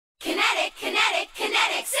Kinetic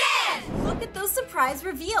Sand! Look at those surprise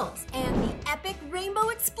reveals and the epic rainbow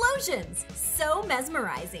explosions. So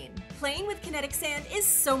mesmerizing. Playing with kinetic sand is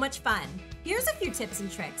so much fun. Here's a few tips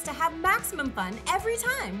and tricks to have maximum fun every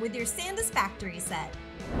time with your SANDisfactory set.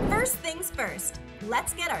 First things first,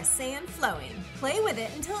 let's get our sand flowing. Play with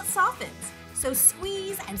it until it softens. So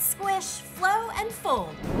squeeze and squish, flow and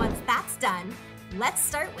fold. Once that's done, let's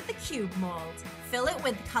start with the cube mold. Fill it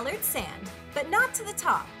with colored sand, but not to the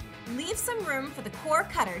top. Leave some room for the core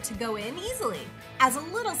cutter to go in easily, as a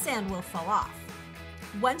little sand will fall off.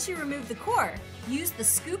 Once you remove the core, use the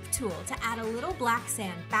scoop tool to add a little black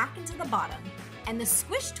sand back into the bottom, and the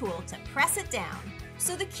squish tool to press it down,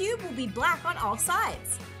 so the cube will be black on all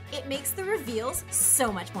sides. It makes the reveals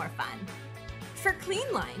so much more fun. For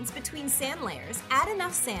clean lines between sand layers, add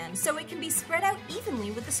enough sand so it can be spread out evenly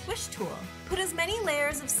with the squish tool. Put as many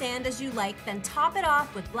layers of sand as you like, then top it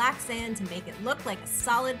off with black sand to make it look like a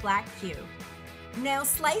solid black cube. Now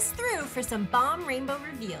slice through for some bomb rainbow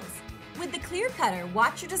reveals. With the clear cutter,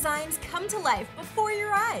 watch your designs come to life before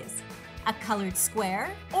your eyes. A colored square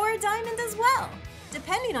or a diamond as well,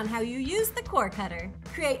 depending on how you use the core cutter.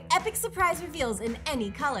 Create epic surprise reveals in any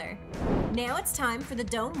color. Now it's time for the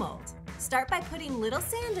dome mold. Start by putting little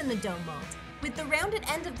sand in the dome mold. With the rounded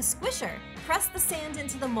end of the squisher, press the sand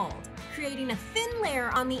into the mold, creating a thin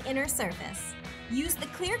layer on the inner surface. Use the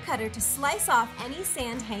clear cutter to slice off any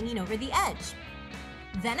sand hanging over the edge.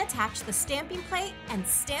 Then attach the stamping plate and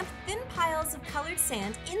stamp thin piles of colored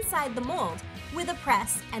sand inside the mold with a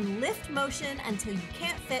press and lift motion until you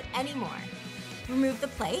can't fit anymore. Remove the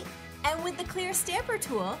plate, and with the clear stamper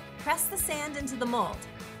tool, press the sand into the mold.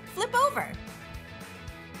 Flip over.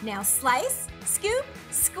 Now slice, scoop,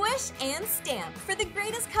 squish, and stamp for the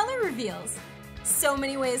greatest color reveals. So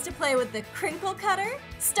many ways to play with the crinkle cutter,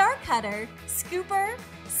 star cutter, scooper.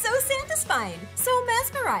 So SANDisfying, so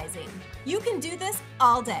mesmerizing. You can do this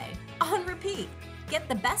all day, on repeat. Get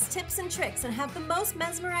the best tips and tricks and have the most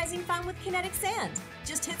mesmerizing fun with kinetic sand.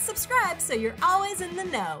 Just hit subscribe so you're always in the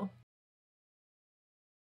know.